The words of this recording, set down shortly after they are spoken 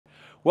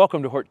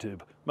Welcome to HortTube.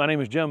 My name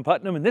is Jim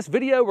Putnam. In this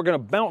video, we're going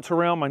to bounce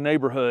around my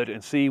neighborhood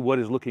and see what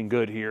is looking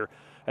good here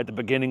at the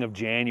beginning of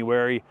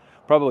January.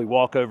 Probably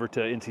walk over to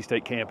NC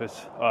State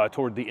campus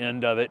toward the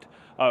end of it.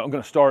 I'm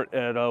going to start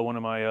at one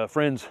of my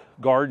friends'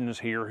 gardens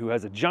here who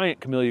has a giant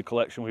camellia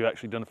collection. We've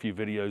actually done a few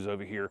videos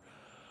over here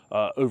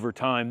over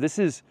time. This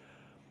is,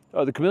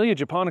 the camellia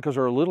japonicas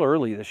are a little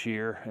early this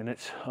year, and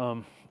it's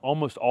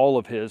almost all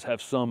of his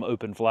have some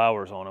open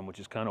flowers on them,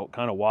 which is kind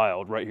of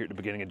wild right here at the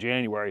beginning of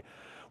January.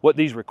 What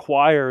these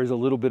require is a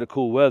little bit of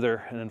cool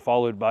weather and then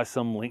followed by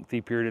some lengthy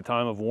period of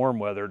time of warm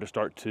weather to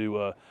start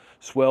to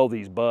swell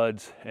these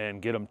buds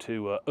and get them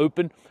to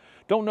open.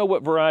 Don't know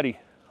what variety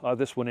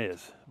this one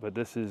is, but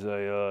this is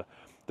a,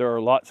 there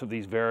are lots of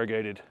these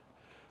variegated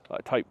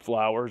type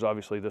flowers.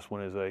 Obviously this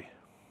one is a,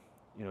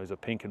 is a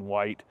pink and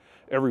white.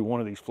 Every one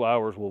of these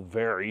flowers will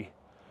vary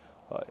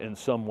in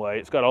some way.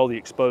 It's got all the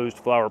exposed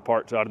flower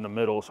parts out in the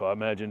middle, so I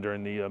imagine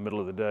during the middle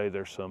of the day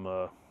there's some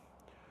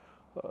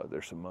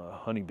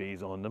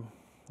honeybees on them,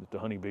 that the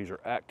honeybees are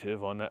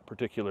active on that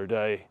particular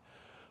day.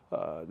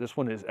 This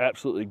one is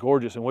absolutely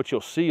gorgeous, and what you'll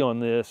see on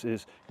this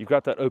is you've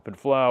got that open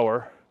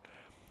flower,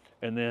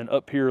 and then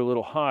up here a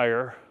little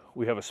higher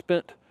we have a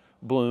spent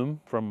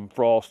bloom from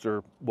frost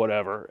or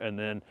whatever, and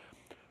then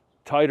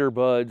tighter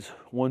buds,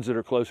 ones that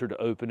are closer to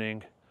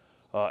opening,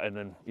 and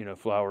then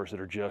flowers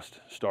that are just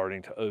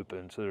starting to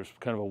open. So there's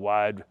kind of a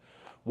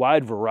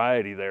wide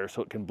variety there,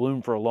 so it can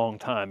bloom for a long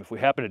time. If we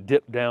happen to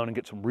dip down and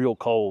get some real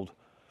cold,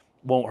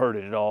 won't hurt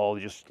it at all.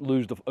 You just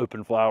lose the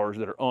open flowers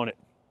that are on it.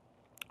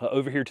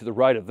 Over here to the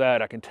right of that,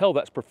 I can tell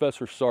that's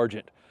Professor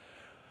Sargent.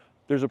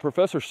 There's a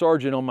Professor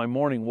Sargent on my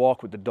morning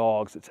walk with the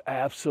dogs. It's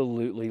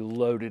absolutely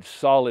loaded,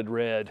 solid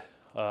red.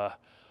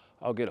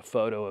 I'll get a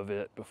photo of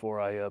it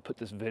before I put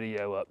this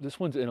video up. This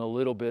one's in a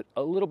little bit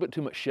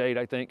too much shade,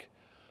 I think,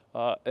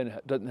 and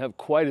it doesn't have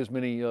quite as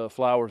many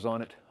flowers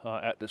on it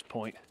at this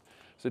point.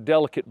 It's a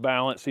delicate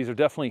balance. These are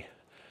definitely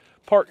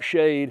part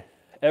shade,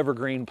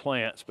 evergreen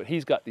plants, but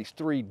he's got these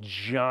three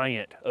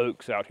giant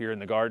oaks out here in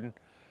the garden,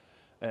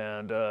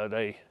 and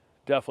they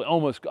definitely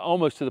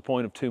almost to the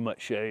point of too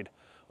much shade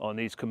on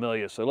these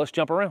camellias. So let's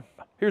jump around.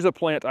 Here's a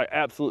plant I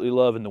absolutely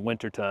love in the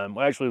wintertime.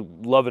 I actually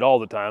love it all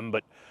the time,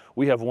 but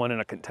we have one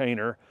in a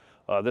container.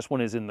 This one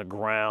is in the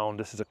ground.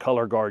 This is a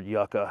color guard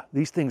yucca.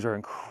 These things are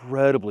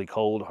incredibly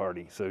cold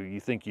hardy, so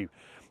you think you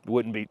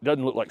wouldn't be,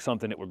 doesn't look like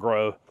something that would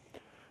grow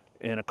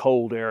in a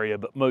cold area,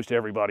 but most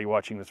everybody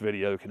watching this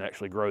video can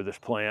actually grow this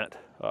plant.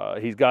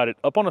 He's got it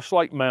up on a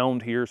slight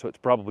mound here, so it's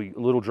probably a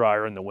little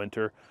drier in the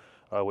winter,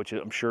 which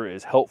I'm sure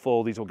is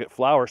helpful. These will get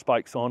flower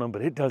spikes on them,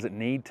 but it doesn't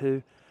need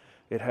to.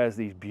 It has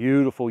these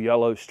beautiful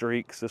yellow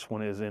streaks. This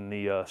one is in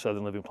the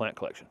Southern Living Plant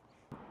Collection.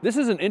 This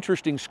is an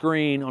interesting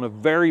screen on a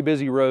very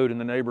busy road in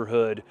the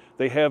neighborhood.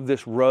 They have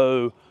this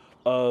row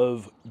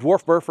of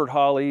dwarf Burford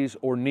hollies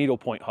or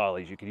needlepoint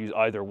hollies. You could use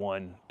either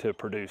one to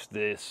produce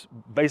this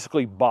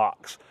basically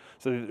box.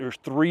 So there's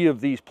three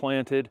of these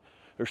planted.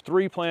 There's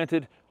three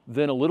planted,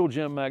 then a little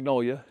gem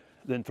magnolia,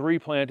 then three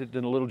planted,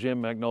 then a little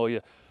gem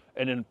magnolia,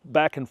 and then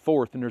back and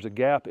forth, and there's a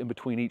gap in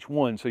between each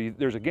one. So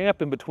there's a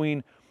gap in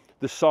between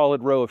the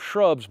solid row of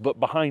shrubs, but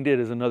behind it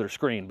is another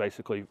screen,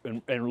 basically,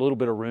 and a little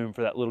bit of room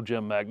for that little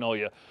gem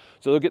magnolia.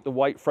 So they'll get the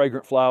white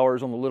fragrant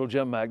flowers on the little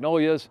gem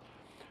magnolias.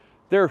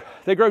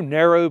 They grow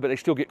narrow, but they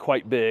still get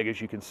quite big,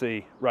 as you can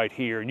see right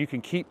here. And you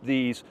can keep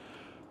these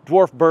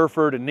dwarf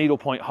Burford and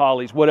needlepoint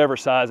hollies, whatever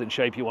size and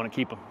shape you want to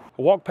keep them.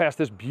 I walk past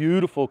this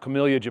beautiful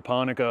camellia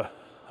japonica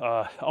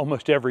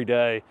almost every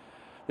day.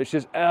 It's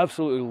just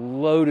absolutely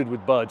loaded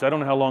with buds. I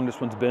don't know how long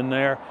this one's been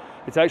there.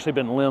 It's actually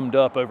been limbed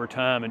up over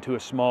time into a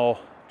small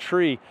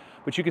tree,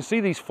 but you can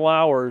see these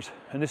flowers,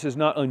 and this is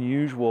not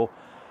unusual.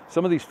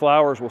 Some of these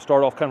flowers will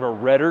start off kind of a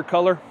redder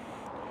color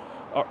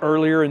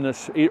earlier in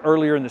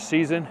the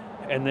season,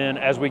 and then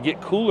as we get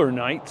cooler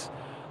nights,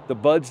 the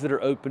buds that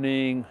are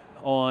opening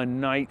on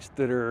nights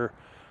that are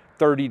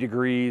 30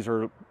 degrees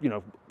or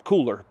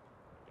cooler,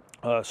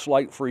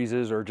 slight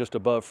freezes or just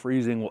above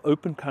freezing, will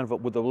open kind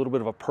of with a little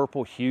bit of a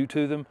purple hue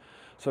to them.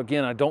 So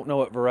again, I don't know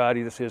what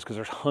variety this is because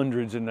there's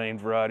hundreds of named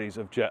varieties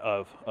of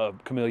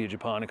camellia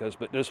japonicas,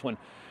 but this one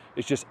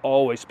is just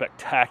always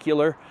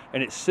spectacular,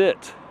 and it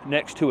sits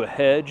next to a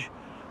hedge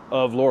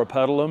of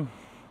loropetalum.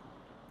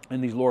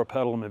 And these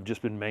loropetalum have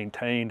just been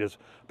maintained as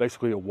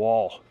basically a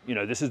wall.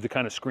 This is the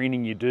kind of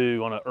screening you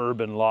do on an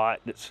urban lot.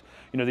 That's,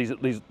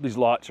 these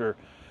lots are,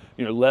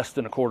 less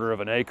than a quarter of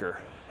an acre.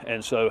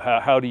 And so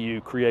how do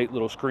you create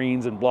little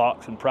screens and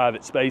blocks and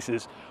private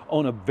spaces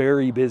on a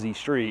very busy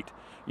street?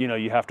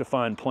 You have to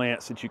find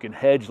plants that you can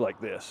hedge like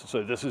this.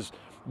 So this has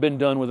been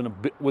done with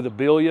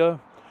Abelia,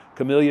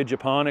 camellia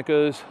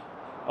japonicas,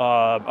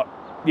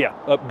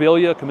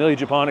 Abelia, camellia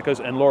japonicas,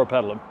 and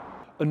loropetalum.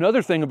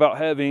 Another thing about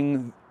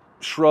having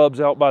shrubs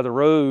out by the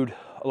road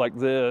like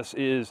this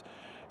is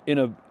in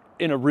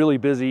a really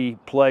busy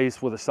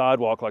place with a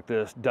sidewalk like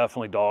this,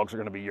 definitely dogs are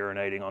going to be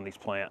urinating on these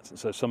plants. And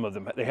so some of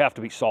them, they have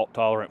to be salt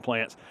tolerant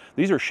plants.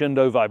 These are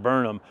Shindo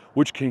viburnum,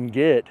 which can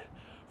get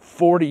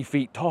 40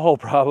 feet tall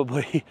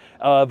probably,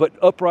 but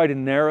upright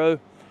and narrow.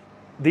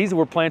 These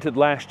were planted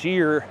last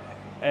year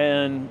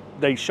and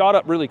they shot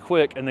up really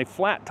quick, and they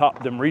flat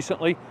topped them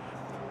recently.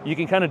 You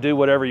can kind of do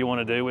whatever you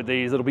want to do with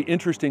these. It'll be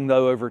interesting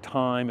though over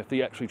time if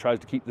he actually tries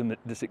to keep them at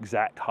this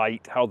exact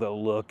height, how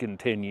they'll look in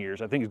 10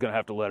 years. I think he's going to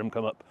have to let them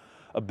come up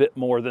a bit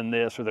more than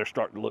this, or they're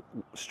starting to look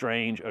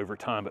strange over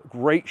time. But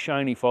great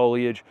shiny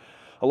foliage.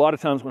 A lot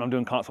of times when I'm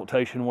doing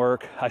consultation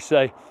work, I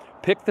say,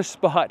 pick the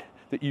spot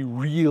that you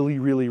really,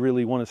 really,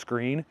 really want to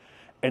screen,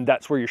 and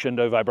that's where your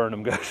Shindo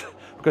viburnum goes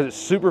because it's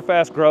super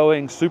fast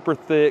growing, super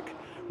thick,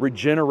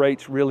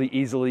 regenerates really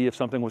easily if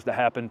something was to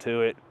happen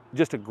to it.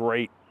 Just a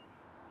great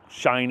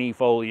shiny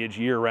foliage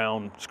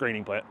year-round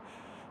screening plant.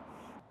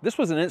 This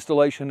was an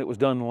installation that was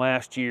done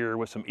last year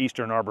with some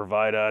Eastern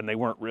Arborvitae, and they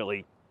weren't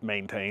really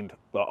maintained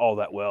all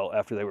that well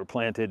after they were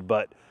planted,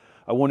 but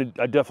I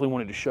definitely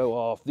wanted to show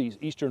off these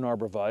Eastern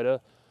Arborvitae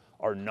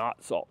are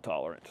not salt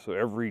tolerant. So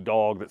every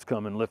dog that's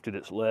come and lifted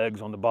its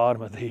legs on the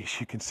bottom of these,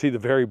 you can see the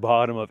very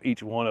bottom of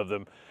each one of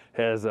them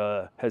has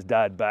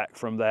died back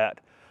from that.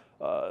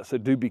 So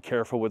do be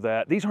careful with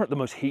that. These aren't the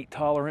most heat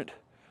tolerant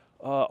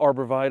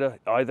Arborvitae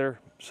either.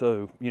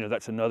 So, you know,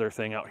 that's another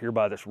thing out here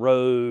by this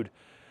road.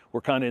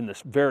 We're kind of in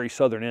this very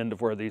southern end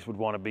of where these would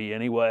want to be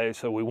anyway.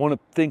 So we want to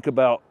think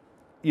about,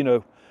 you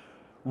know,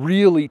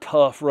 really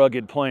tough,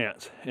 rugged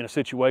plants in a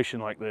situation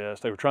like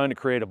this. They were trying to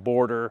create a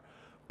border,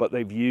 but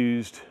they've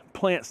used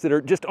plants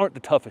that just aren't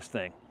the toughest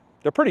thing.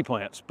 They're pretty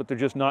plants, but they're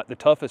just not the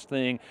toughest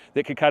thing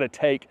that could kind of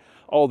take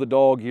all the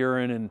dog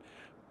urine and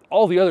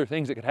all the other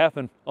things that could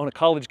happen on a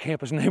college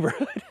campus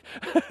neighborhood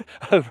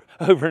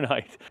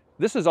overnight.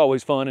 This is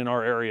always fun in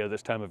our area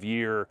this time of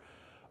year.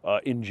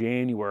 In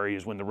January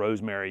is when the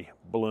rosemary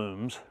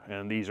blooms,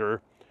 and these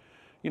are,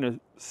 you know,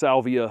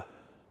 salvia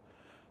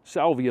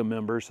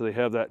members, so they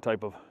have that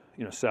type of,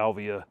 you know,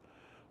 salvia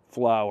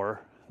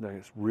flower.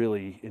 That's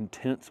really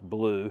intense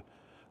blue.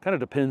 Kind of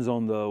depends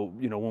on the,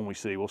 you know, one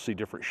we'll see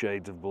different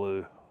shades of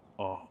blue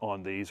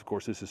on these. Of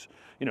course, this is,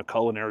 you know,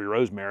 culinary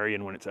rosemary,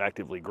 and when it's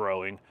actively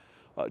growing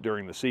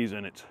during the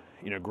season, it's,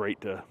 you know, great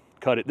to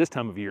cut it. This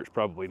time of year, it's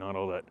probably not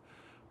all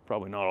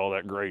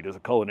that great as a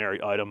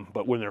culinary item,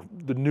 but when they're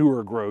the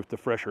newer growth, the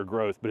fresher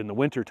growth. But in the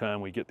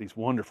wintertime, we get these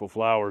wonderful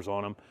flowers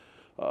on them.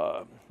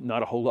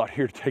 Not a whole lot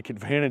here to take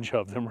advantage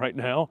of them right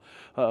now,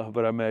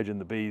 but I imagine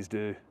the bees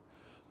do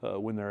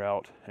when they're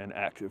out and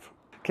active.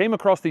 Came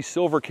across these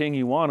Silver King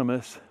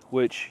euonymus,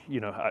 which,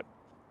 you know,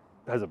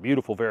 has a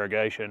beautiful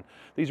variegation.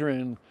 These are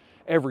in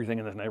everything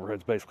in this neighborhood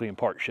is basically in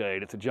part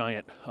shade. It's a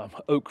giant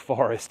oak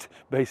forest,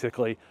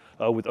 basically,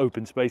 with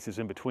open spaces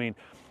in between.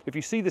 If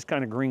you see this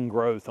kind of green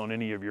growth on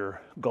any of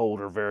your gold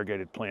or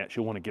variegated plants,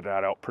 you'll want to get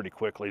that out pretty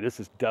quickly.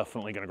 This is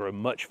definitely going to grow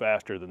much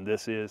faster than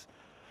this is,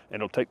 and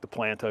it'll take the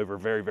plant over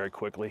very, very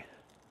quickly.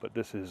 But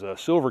this is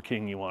Silver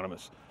King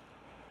euonymus.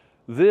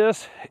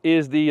 This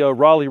is the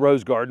Raleigh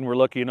Rose Garden. We're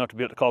lucky enough to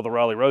be able to call the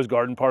Raleigh Rose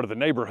Garden part of the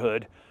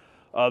neighborhood.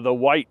 The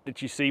white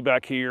that you see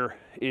back here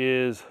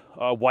is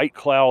white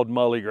cloud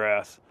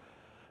mullygrass,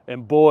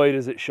 and boy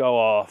does it show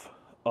off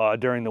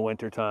during the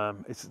winter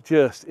time. It's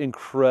just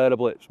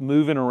incredible. It's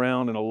moving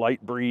around in a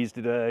light breeze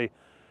today.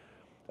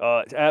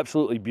 It's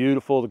absolutely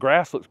beautiful. The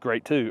grass looks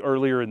great too.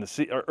 Earlier in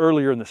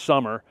the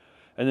summer,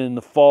 and then in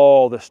the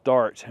fall this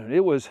starts. And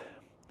it was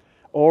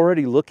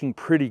already looking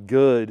pretty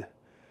good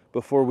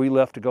before we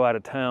left to go out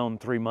of town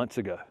 3 months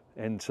ago,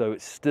 and so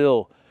it's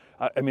still.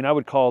 I mean, I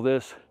would call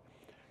this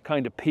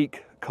kind of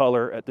peak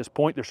color at this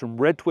point. There's some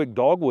red twig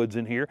dogwoods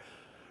in here.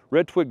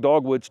 Red twig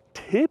dogwoods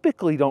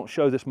typically don't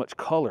show this much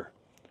color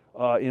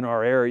in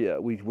our area.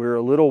 We're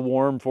a little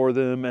warm for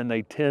them, and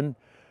they tend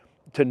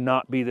to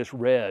not be this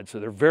red. So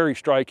they're very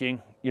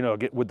striking, you know,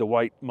 with the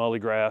white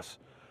mullygrass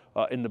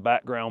in the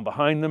background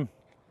behind them.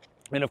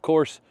 And of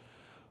course,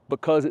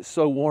 because it's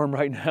so warm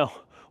right now,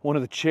 one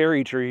of the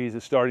cherry trees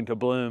is starting to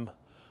bloom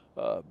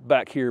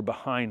back here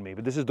behind me.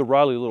 But this is the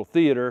Raleigh Little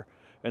Theater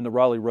and the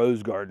Raleigh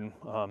Rose Garden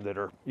that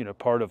are, you know,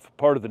 part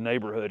of the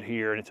neighborhood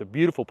here, and it's a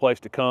beautiful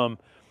place to come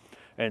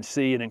and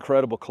see an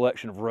incredible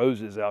collection of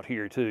roses out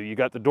here too. You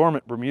got the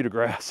dormant Bermuda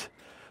grass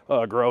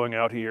growing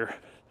out here,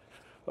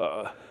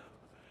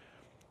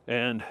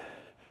 and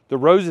the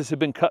roses have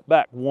been cut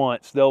back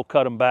once. They'll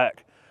cut them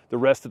back the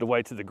rest of the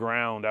way to the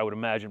ground, I would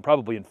imagine.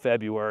 Probably in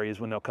February is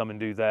when they'll come and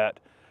do that.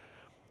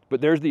 But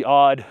there's the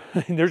odd,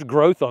 there's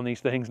growth on these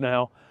things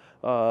now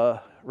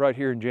right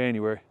here in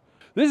January.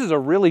 This is a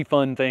really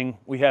fun thing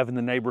we have in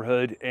the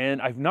neighborhood,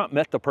 and I've not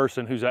met the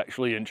person who's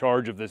actually in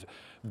charge of this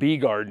bee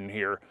garden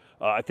here.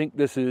 I think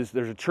there's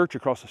a church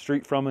across the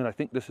street from it. I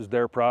think this is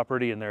their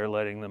property, and they're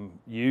letting them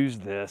use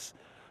this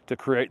to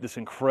create this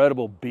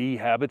incredible bee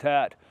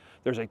habitat.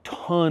 There's a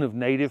ton of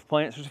native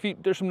plants.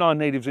 There's some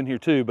non-natives in here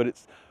too, but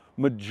it's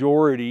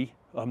majority.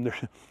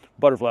 There's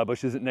butterfly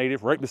bush isn't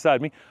native right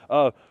beside me,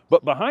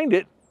 but behind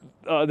it,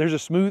 there's a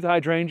smooth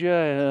hydrangea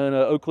and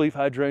an oak leaf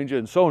hydrangea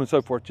and so on and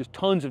so forth. Just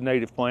tons of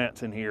native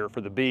plants in here for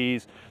the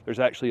bees. There's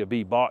actually a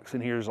bee box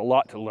in here. There's a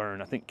lot to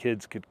learn. I think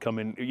kids could come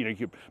in, you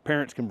know,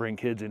 parents can bring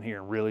kids in here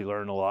and really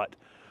learn a lot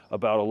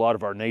about a lot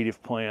of our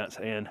native plants,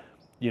 and,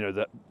 you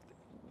know,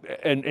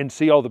 and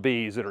see all the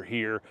bees that are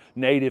here,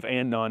 native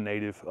and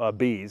non-native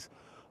bees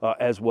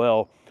as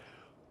well.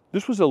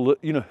 This was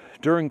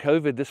during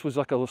COVID, this was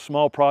like a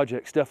small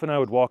project. Steph and I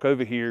would walk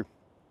over here,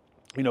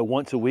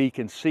 once a week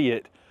and see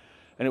it.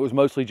 And it was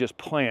mostly just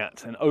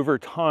plants. And over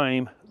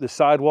time, the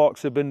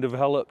sidewalks have been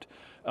developed,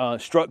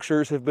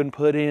 structures have been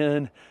put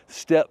in,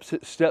 steps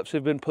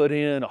have been put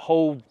in, a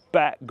whole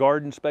back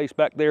garden space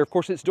back there. Of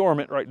course, it's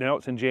dormant right now.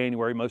 It's in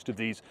January. Most of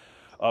these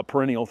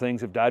perennial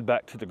things have died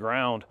back to the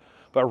ground.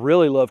 But I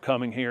really love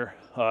coming here.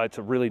 It's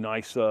a really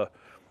nice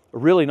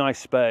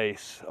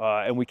space,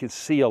 and we can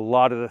see a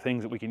lot of the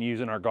things that we can use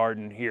in our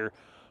garden here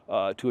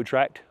to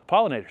attract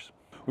pollinators.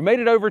 We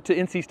made it over to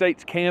NC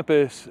State's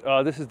campus.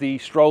 This is the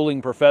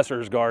strolling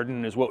professor's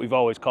garden, is what we've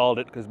always called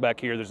it, because back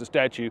here there's a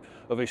statue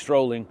of a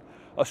strolling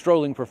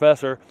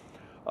professor.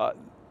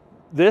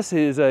 This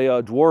is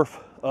a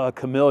dwarf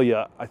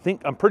camellia.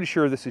 I'm pretty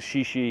sure this is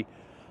Shishi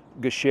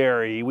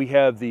gasheri. We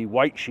have the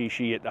white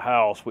Shishi at the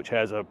house, which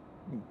has a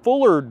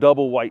fuller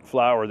double white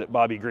flower that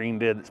Bobby Green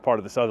did. That's part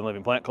of the Southern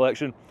Living Plant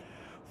Collection.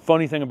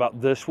 Funny thing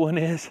about this one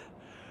is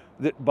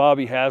that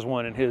Bobby has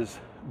one in his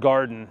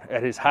garden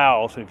at his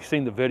house, and if you've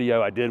seen the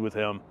video I did with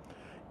him,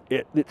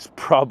 it's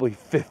probably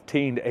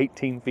 15 to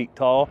 18 feet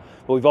tall.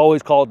 But we've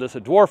always called this a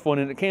dwarf one,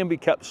 and it can be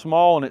kept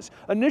small, and its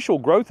initial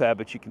growth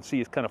habits you can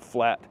see is kind of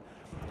flat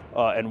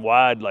and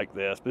wide like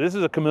this. But this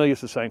is a Camellia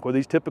sasanqua.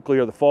 These typically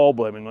are the fall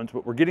blooming ones,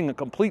 but we're getting a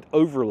complete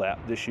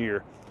overlap this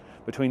year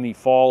between the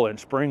fall and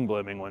spring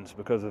blooming ones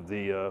because of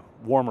the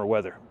warmer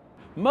weather.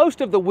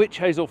 Most of the witch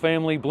hazel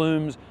family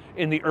blooms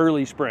in the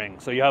early spring.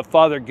 So you have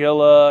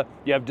Fothergilla,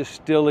 you have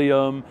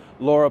Distilium,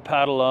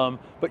 Loropetalum,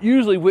 but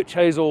usually witch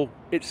hazel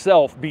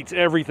itself beats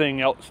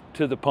everything else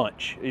to the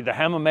punch. The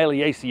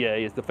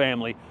Hamameliaceae is the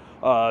family,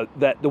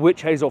 the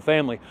witch hazel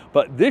family.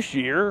 But this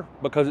year,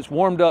 because it's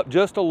warmed up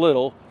just a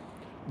little,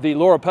 the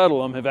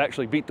Loropetalum have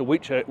actually beat the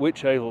witch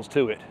hazels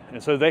to it.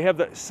 And so they have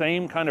that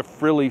same kind of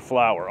frilly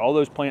flower, all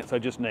those plants I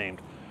just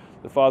named.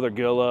 The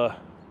Fothergilla,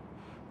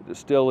 the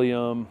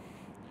Distilium,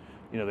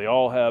 they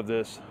all have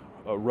this.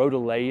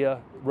 Rhodalea,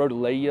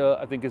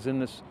 I think, is in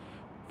this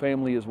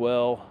family as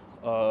well.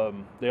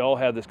 They all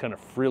have this kind of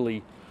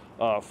frilly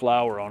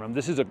flower on them.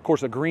 This is, of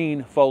course, a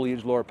green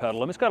foliage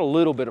Loropetalum. It's got a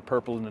little bit of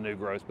purple in the new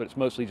growth, but it's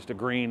mostly just a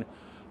green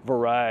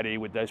variety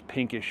with those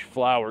pinkish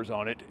flowers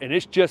on it. And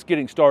it's just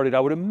getting started. I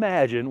would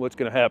imagine what's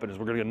going to happen is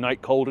we're going to get a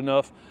night cold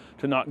enough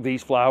to knock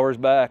these flowers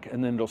back,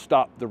 and then it'll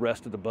stop the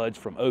rest of the buds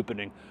from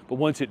opening. But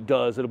once it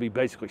does, it'll be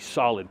basically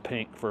solid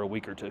pink for a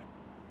week or two.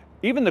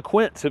 Even the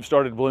quince have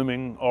started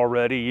blooming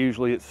already.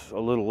 Usually it's a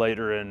little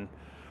later in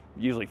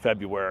usually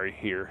February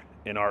here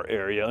in our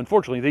area.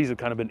 Unfortunately, these have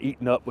kind of been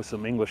eaten up with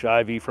some English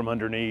ivy from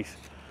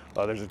underneath.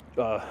 There's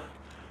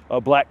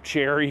a black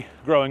cherry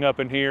growing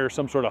up in here,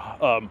 some sort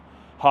of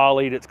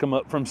holly that's come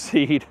up from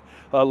seed,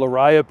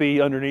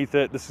 liriope underneath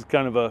it. This is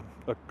kind of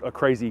a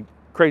crazy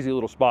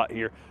little spot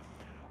here.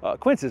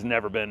 Quince has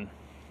never been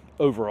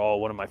overall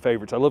one of my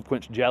favorites. I love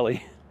quince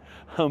jelly,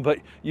 but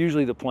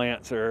usually the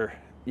plants are,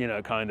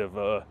 kind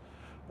of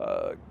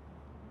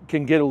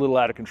can get a little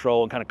out of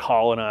control and kind of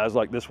colonize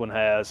like this one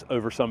has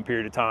over some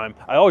period of time.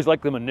 I always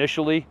like them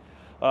initially,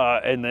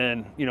 and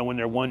then when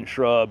they're one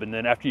shrub, and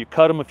then after you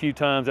cut them a few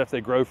times, after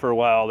they grow for a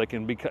while, they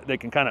can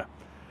kind of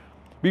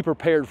be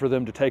prepared for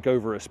them to take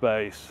over a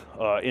space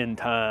in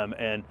time,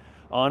 and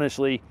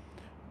honestly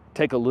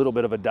take a little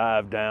bit of a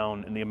dive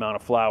down in the amount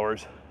of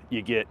flowers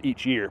you get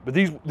each year. But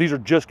these are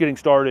just getting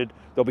started.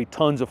 There'll be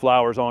tons of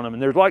flowers on them,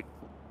 and there's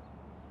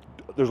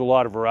a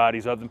lot of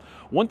varieties of them.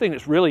 One thing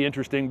that's really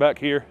interesting back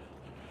here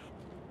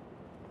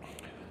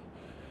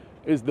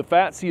is the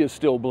Fatsia is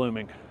still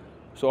blooming.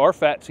 So our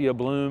Fatsia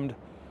bloomed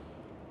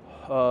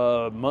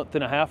a month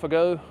and a half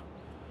ago,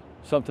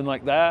 something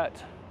like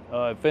that.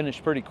 It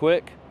finished pretty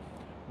quick.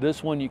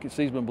 This one you can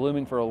see has been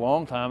blooming for a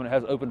long time, and it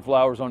has open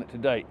flowers on it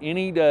today.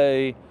 Any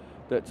day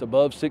that's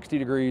above 60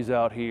 degrees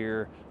out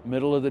here,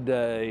 middle of the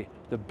day,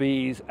 the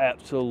bees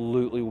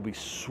absolutely will be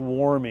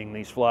swarming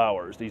these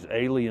flowers, these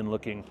alien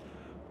looking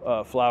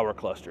flower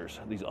clusters,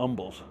 these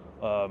umbels.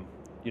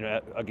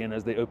 Again,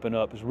 as they open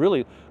up, it's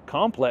really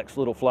complex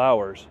little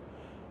flowers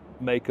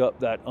make up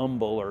that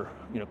umbel, or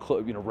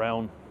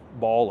round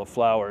ball of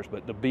flowers,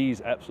 but the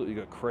bees absolutely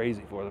go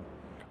crazy for them.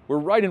 We're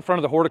right in front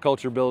of the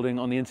horticulture building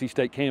on the NC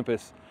State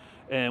campus,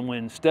 and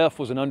when Steph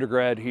was an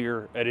undergrad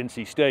here at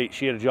NC State,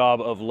 she had a job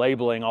of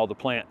labeling all the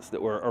plants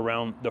that were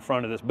around the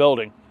front of this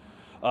building.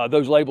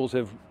 Those labels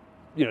have,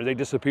 they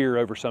disappear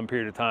over some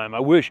period of time. I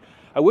wish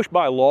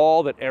by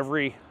law that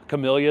every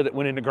camellia that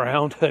went in the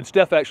ground, and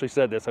Steph actually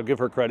said this, I'll give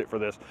her credit for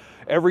this,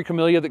 every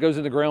camellia that goes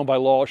in the ground by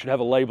law should have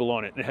a label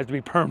on it. It has to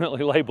be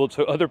permanently labeled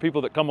so other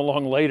people that come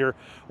along later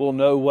will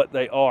know what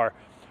they are.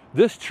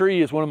 This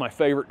tree is one of my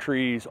favorite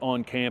trees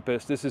on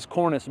campus. This is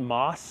Cornus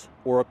moss,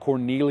 or a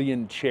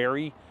cornelian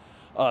cherry.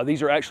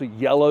 These are actually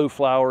yellow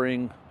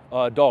flowering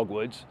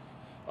dogwoods,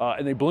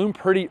 and they bloom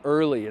pretty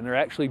early, and they're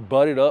actually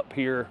budded up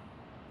here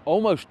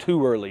almost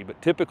too early,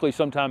 but typically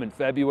sometime in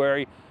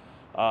February.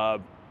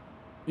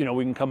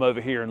 We can come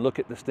over here and look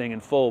at this thing in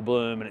full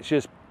bloom, and it's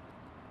just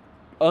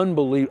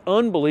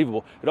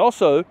unbelievable. It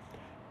also,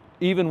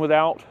 even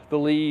without the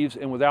leaves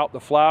and without the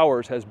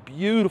flowers, has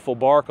beautiful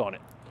bark on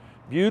it.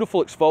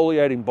 beautiful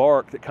exfoliating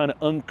bark that kind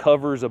of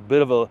uncovers a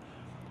bit of a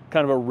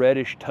kind of a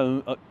reddish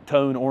tone,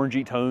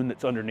 orangey tone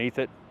that's underneath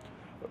it.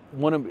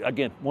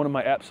 Again, one of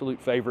my absolute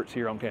favorites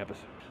here on campus.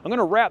 I'm going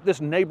to wrap this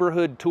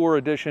neighborhood tour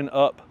edition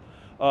up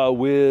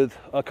with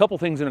a couple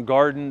things in a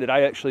garden that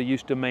I actually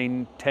used to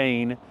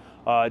maintain.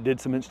 Did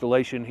some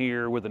installation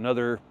here with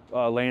another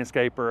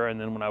landscaper, and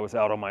then when I was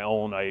out on my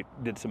own, I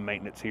did some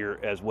maintenance here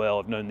as well.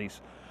 I've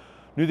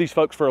knew these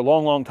folks for a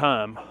long, long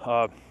time.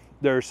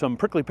 There's some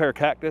prickly pear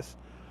cactus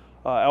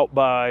out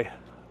by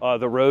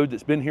the road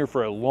that's been here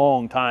for a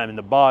long time, and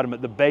the bottom,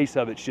 at the base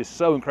of it's just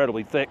so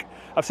incredibly thick.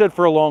 I've said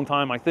for a long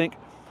time, I think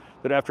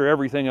that after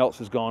everything else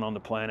is gone on the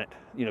planet,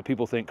 you know,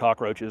 people think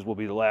cockroaches will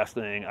be the last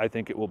thing. I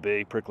think it will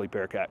be prickly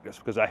pear cactus,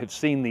 because I have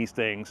seen these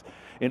things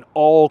in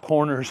all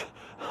corners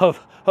of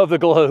the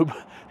globe,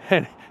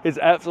 and it's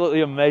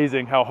absolutely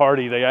amazing how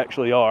hardy they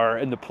actually are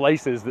and the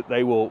places that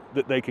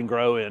they can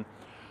grow in.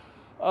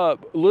 A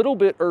little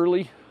bit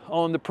early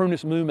on the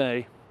Prunus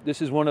mume.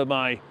 This is one of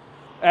my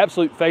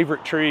absolute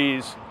favorite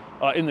trees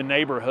in the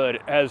neighborhood.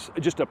 It has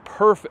just a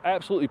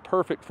absolutely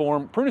perfect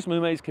form. Prunus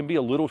mumes can be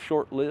a little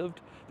short-lived.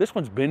 This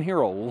one's been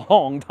here a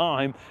long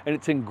time, and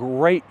it's in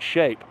great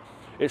shape.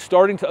 It's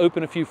starting to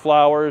open a few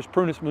flowers.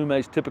 Prunus mume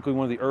is typically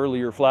one of the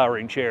earlier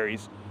flowering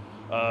cherries.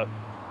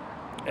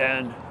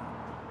 And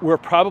we're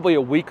probably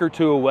a week or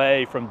two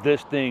away from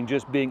this thing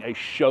just being a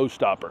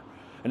showstopper,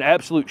 an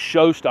absolute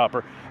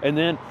showstopper. And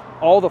then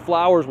all the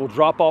flowers will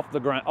drop off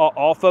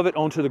of it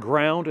onto the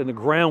ground, and the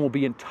ground will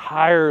be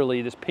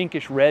entirely this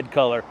pinkish red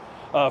color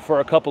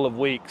for a couple of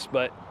weeks.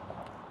 But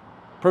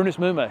Prunus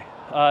mume.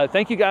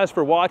 Thank you guys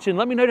for watching.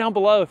 Let me know down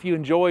below if you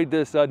enjoyed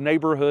this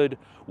neighborhood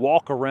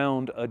walk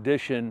around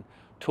edition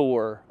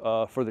tour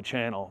for the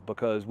channel,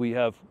 because we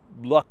have,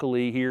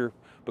 luckily here,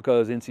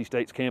 because NC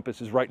State's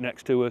campus is right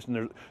next to us,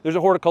 and there's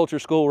a horticulture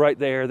school right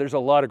there. There's a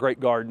lot of great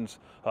gardens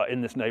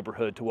in this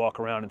neighborhood to walk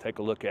around and take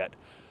a look at.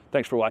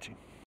 Thanks for watching.